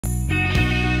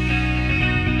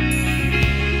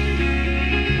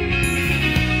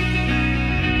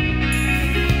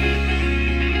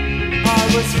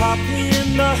was happy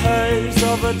in the haze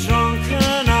of a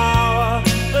drunken hour,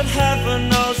 but heaven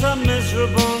knows I'm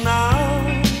miserable now.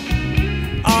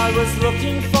 I was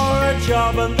looking for a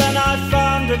job and then I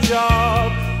found a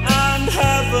job, and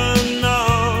heaven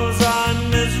knows I'm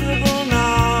miserable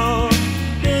now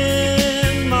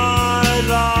in my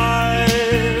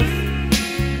life.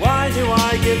 Why do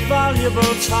I give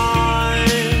valuable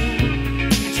time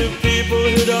to people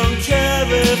who don't care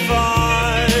if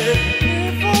I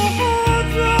live or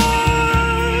die?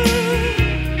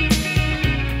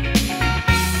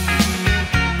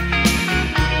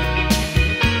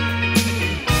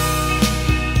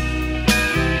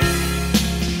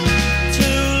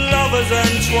 Two lovers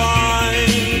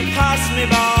entwined pass me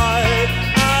by,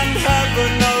 and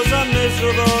heaven knows I'm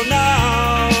miserable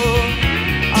now.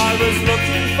 I was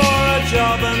looking for a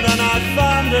job and then I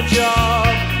found a job,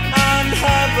 and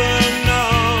heaven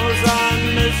knows I'm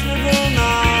miserable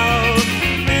now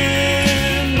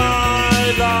in my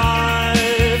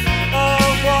life. Oh,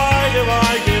 why do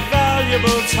I give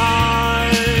valuable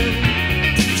time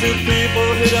to people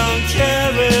who don't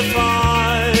care if I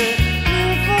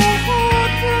live or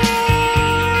die?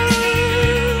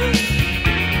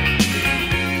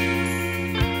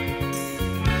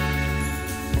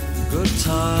 Good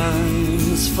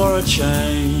times for a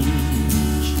change.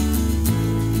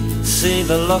 See,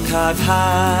 the luck I've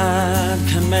had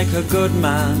can make a good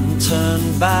man turn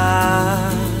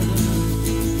bad.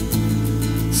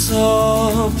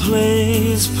 So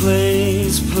please,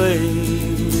 please,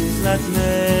 please, let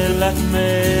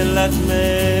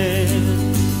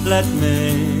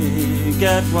me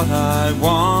get what I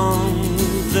want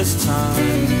this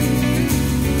time.